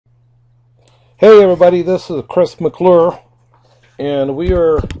Hey everybody, this is Chris McClure, and we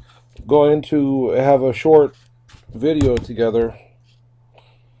are going to have a short video together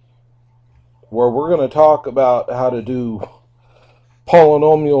where we're going to talk about how to do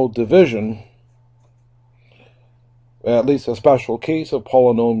polynomial division, at least a special case of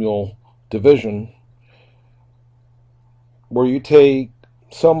polynomial division, where you take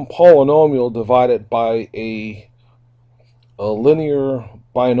some polynomial divided by a linear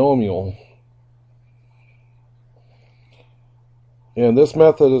binomial. And this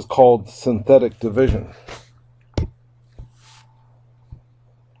method is called synthetic division.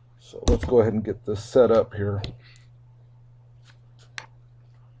 So let's go ahead and get this set up here.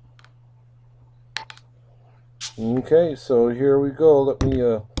 Okay, so here we go. Let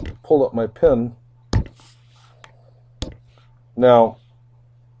me pull up my pen. Now,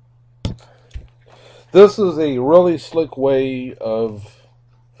 this is a really slick way of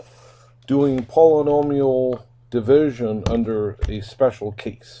doing polynomial division under a special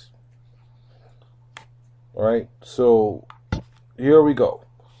case. Alright, so here we go.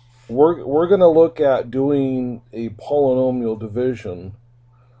 We're going to look at doing a polynomial division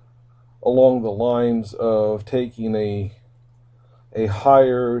along the lines of taking a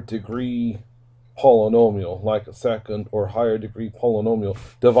higher degree polynomial, like a second or higher degree polynomial,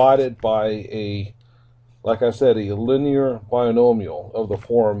 divided by a, like I said, a linear binomial of the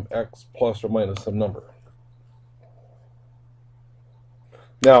form x plus or minus some number.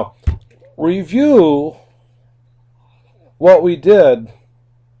 Now, review what we did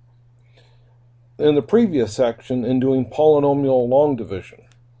in the previous section in doing polynomial long division.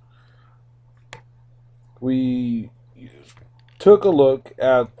 We took a look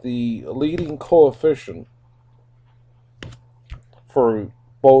at the leading coefficient for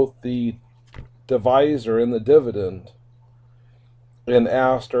both the divisor and the dividend and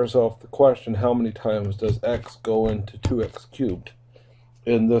asked ourselves the question, how many times does x go into 2x cubed?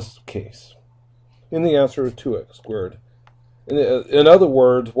 In this case, and the answer is 2x squared. In other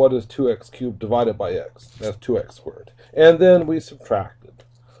words, what is 2x cubed divided by x? That's 2x squared. And then we subtracted.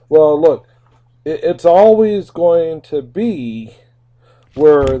 Well, look, it's always going to be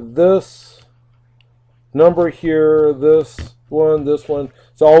where this number here, this one,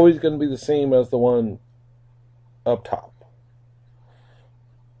 it's always going to be the same as the one up top.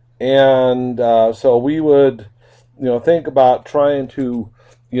 And so we would think about trying to,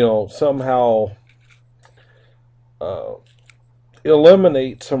 somehow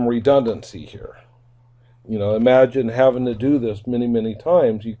eliminate some redundancy here. Imagine having to do this many, many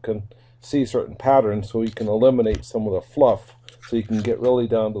times. You can see certain patterns, so you can eliminate some of the fluff, so you can get really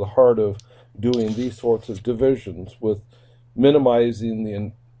down to the heart of doing these sorts of divisions with minimizing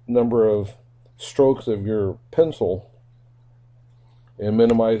the number of strokes of your pencil and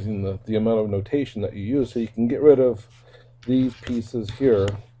minimizing the amount of notation that you use, so you can get rid of these pieces here.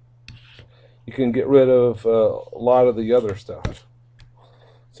 You can get rid of a lot of the other stuff.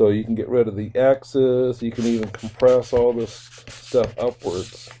 So you can get rid of the x's, you can even compress all this stuff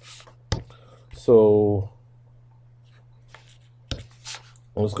upwards. So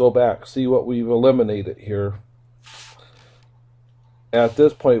let's go back, see what we've eliminated here. At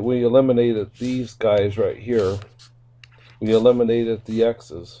this point, we eliminated these guys right here. We eliminated the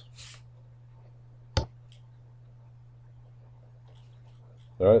x's.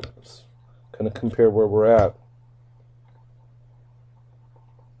 All right, let's kind of compare where we're at.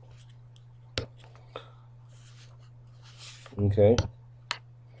 Okay,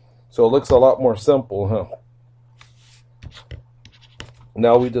 so it looks a lot more simple, huh?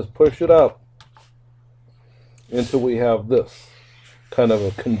 Now we just push it up until we have this kind of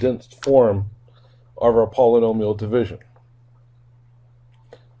a condensed form of our polynomial division.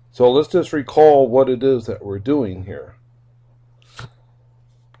 So let's just recall what it is that we're doing here.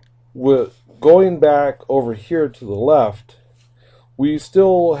 With going back over here to the left, we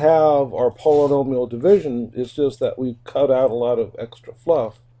still have our polynomial division. It's just that we've cut out a lot of extra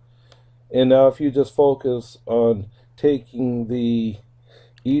fluff. And now if you just focus on taking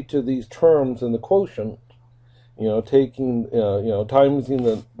each of these terms in the quotient, taking,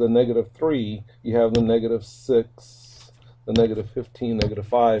 timesing the negative 3, you have the negative 6, the negative 15, negative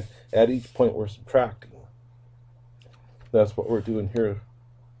 5. At each point we're subtracting. That's what we're doing here.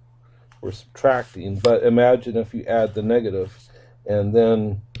 We're subtracting, but imagine if you add the negative and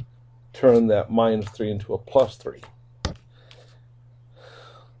then turn that minus 3 into a plus 3.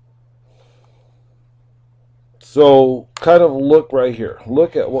 So kind of look right here.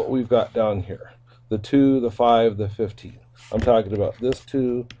 Look at what we've got down here. The 2, the 5, the 15. I'm talking about this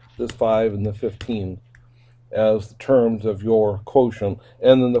 2, this 5, and the 15. as the terms of your quotient,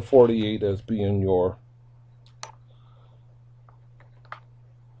 and then the 48 as being your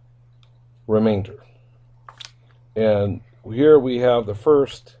remainder. And here we have the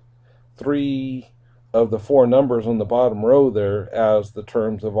first 3 of the 4 numbers on the bottom row there as the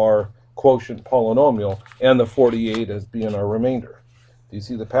terms of our quotient polynomial, and the 48 as being our remainder. Do you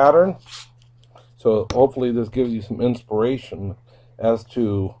see the pattern? So hopefully this gives you some inspiration as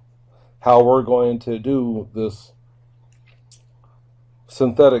to how we're going to do this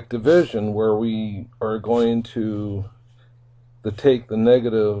synthetic division, where we are going to take the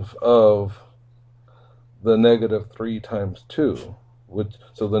negative of the -3 times 2,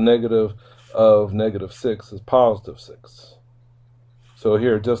 so the negative of -6 is +6. So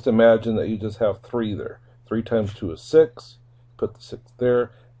here, just imagine that you just have 3 there. 3 times 2 is 6. Put the 6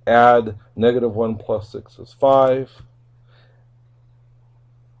 there. Add -1 plus 6 is 5.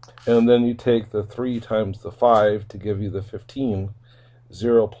 And then you take the 3 times the 5 to give you the 15.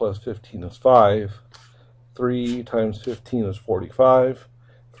 0 plus 15 is 5. 3 times 15 is 45.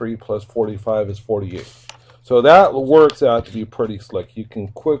 3 plus 45 is 48. So that works out to be pretty slick. You can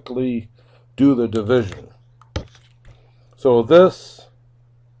quickly do the division. So this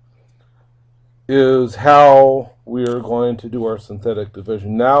is how we are going to do our synthetic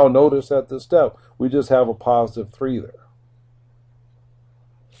division. Now notice at this step, we just have a +3 there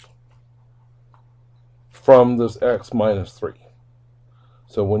from this x minus 3.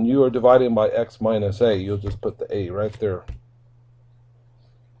 So when you are dividing by x minus a, you'll just put the a right there.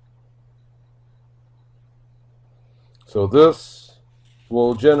 So this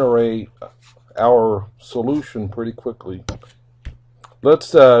will generate our solution pretty quickly.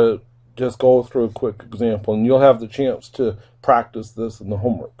 Let's just go through a quick example, and you'll have the chance to practice this in the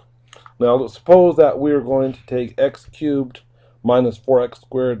homework. Now let's suppose that we're going to take x cubed minus 4x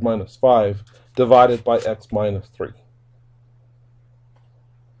squared minus 5 divided by x minus 3.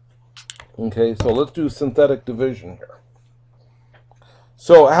 Okay, so let's do synthetic division here.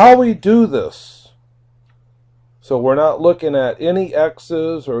 So how we do this, so we're not looking at any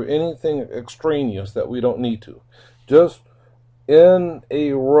x's or anything extraneous that we don't need to. Just in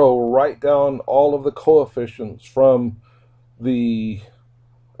a row, write down all of the coefficients from the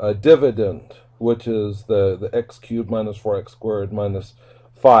dividend, which is the x cubed minus 4x squared minus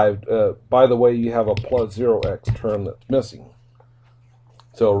 5. By the way, you have a plus 0x term that's missing.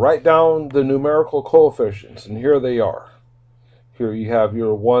 So write down the numerical coefficients, and here they are. Here you have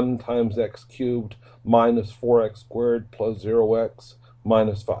your 1 times x cubed minus 4x squared plus 0x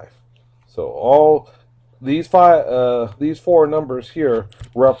minus 5. So all these 4 numbers here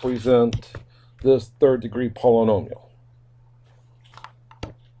represent this third degree polynomial.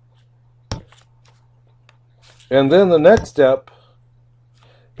 And then the next step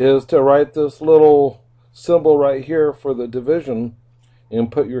is to write this little symbol right here for the division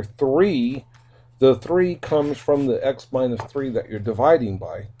and put your 3. The 3 comes from the x minus 3 that you're dividing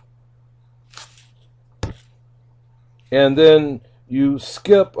by. And then you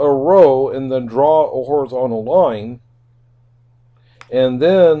skip a row and then draw a horizontal line. And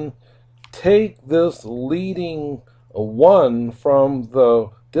then take this leading 1 from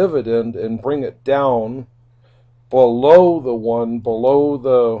the dividend and bring it down below the 1, below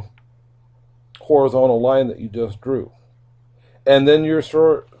the horizontal line that you just drew. And then you're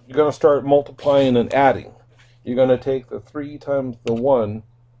going to start multiplying and adding. You're going to take the 3 times the 1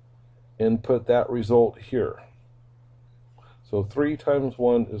 and put that result here. So 3 times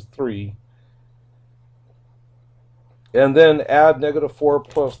 1 is 3. And then add -4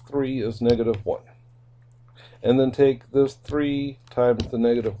 plus 3 is -1. And then take this 3 times the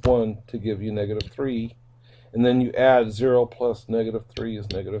 -1 to give you -3. And then you add 0 plus -3 is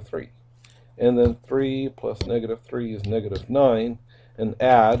 -3. And then 3 plus -3 is -9. And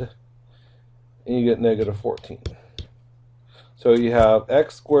add, and you get -14. So you have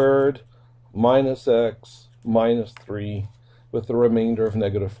x squared minus x minus 3 with the remainder of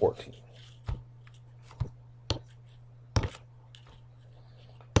 -14.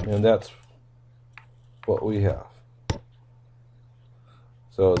 And that's what we have.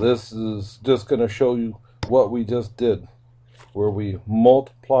 So this is just going to show you what we just did, where we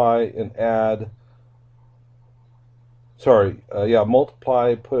multiply and add,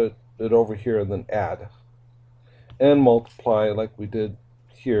 multiply, put it over here, and then add. And multiply like we did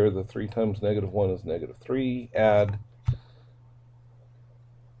here. The 3 times -1 is -3. Add.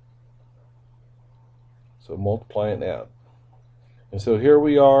 So multiply and add. And so here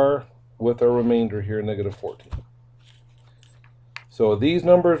we are with our remainder here, -14. So these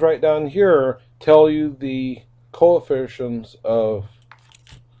numbers right down here tell you the coefficients of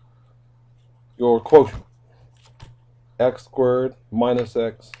your quotient. x squared minus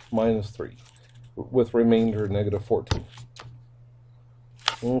x minus 3 with remainder negative 14.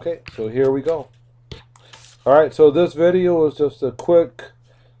 Okay, so here we go. Alright, so this video is just a quick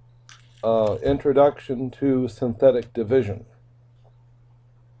introduction to synthetic division.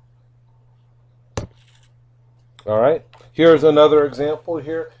 Alright, here's another example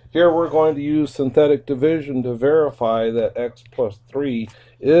here. Here we're going to use synthetic division to verify that x plus 3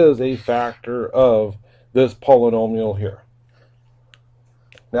 is a factor of this polynomial here.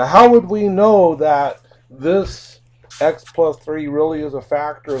 Now, how would we know that this x plus 3 really is a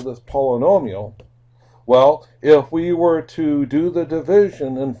factor of this polynomial? Well, if we were to do the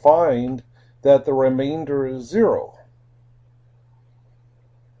division and find that the remainder is 0,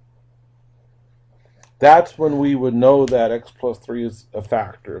 that's when we would know that x plus 3 is a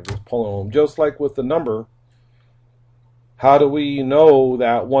factor of this polynomial. Just like with the number, how do we know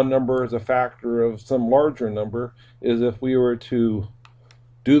that one number is a factor of some larger number? Is if we were to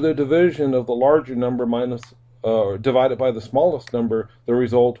do the division of the larger number minus divided by the smallest number, the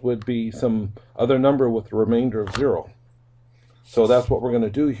result would be some other number with a remainder of 0. So that's what we're going to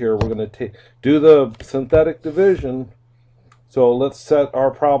do here. We're going to do the synthetic division. So let's set our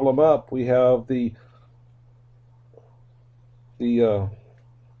problem up. We have the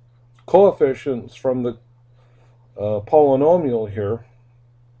coefficients from the polynomial here,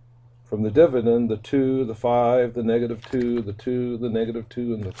 from the dividend, the 2, the 5, the negative 2, the 2, the negative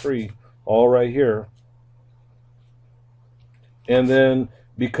 2, and the 3, all right here. And then,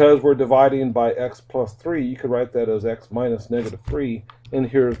 because we're dividing by x plus 3, you could write that as x minus negative 3, and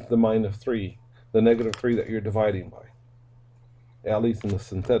here's the minus 3, the negative 3 that you're dividing by, at least in the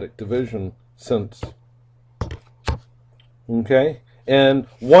synthetic division sense. Okay, and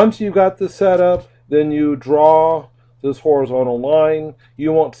once you've got this set up, then you draw this horizontal line.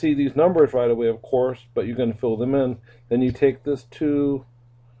 You won't see these numbers right away, of course, but you're going to fill them in. Then you take this 2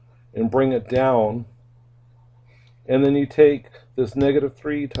 and bring it down. And then you take this negative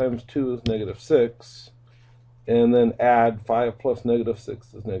 3 times 2 is negative 6. And then add 5 plus negative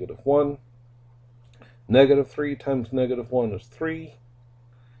 6 is negative 1. Negative 3 times negative 1 is 3.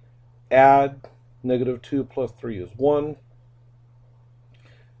 Add negative 2 plus 3 is 1.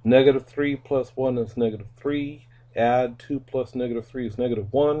 Negative 3 plus 1 is negative 3. Add 2 plus negative 3 is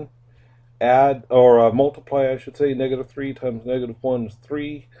negative 1. Add, or multiply, I should say, negative 3 times negative 1 is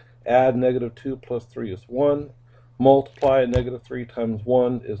 3. Add negative 2 plus 3 is 1. Multiply negative 3 times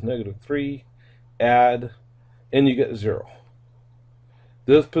 1 is negative 3. Add, and you get 0.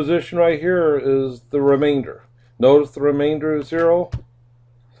 This position right here is the remainder. Notice the remainder is 0.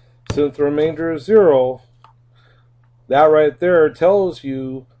 Since the remainder is 0, that right there tells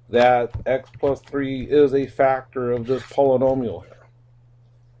you that x plus 3 is a factor of this polynomial here.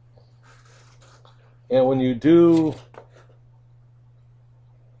 And when you do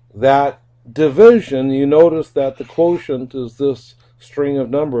that division, you notice that the quotient is this string of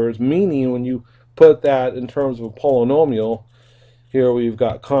numbers, meaning when you put that in terms of a polynomial, here we've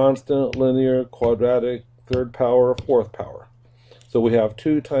got constant, linear, quadratic, third power, fourth power. So we have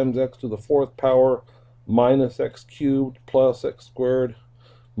 2 times x to the fourth power minus x cubed plus x squared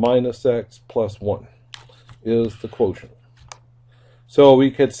minus x plus 1 is the quotient. So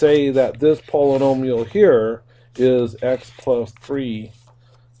we could say that this polynomial here is x plus 3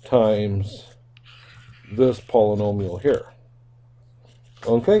 times this polynomial here.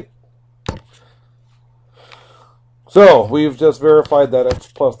 Okay? So we've just verified that x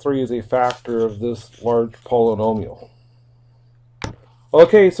plus 3 is a factor of this large polynomial.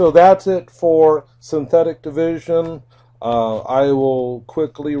 Okay, so that's it for synthetic division. I will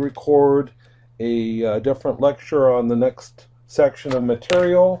quickly record a different lecture on the next section of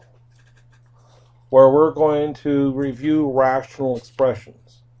material where we're going to review rational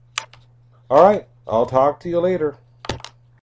expressions. All right, I'll talk to you later.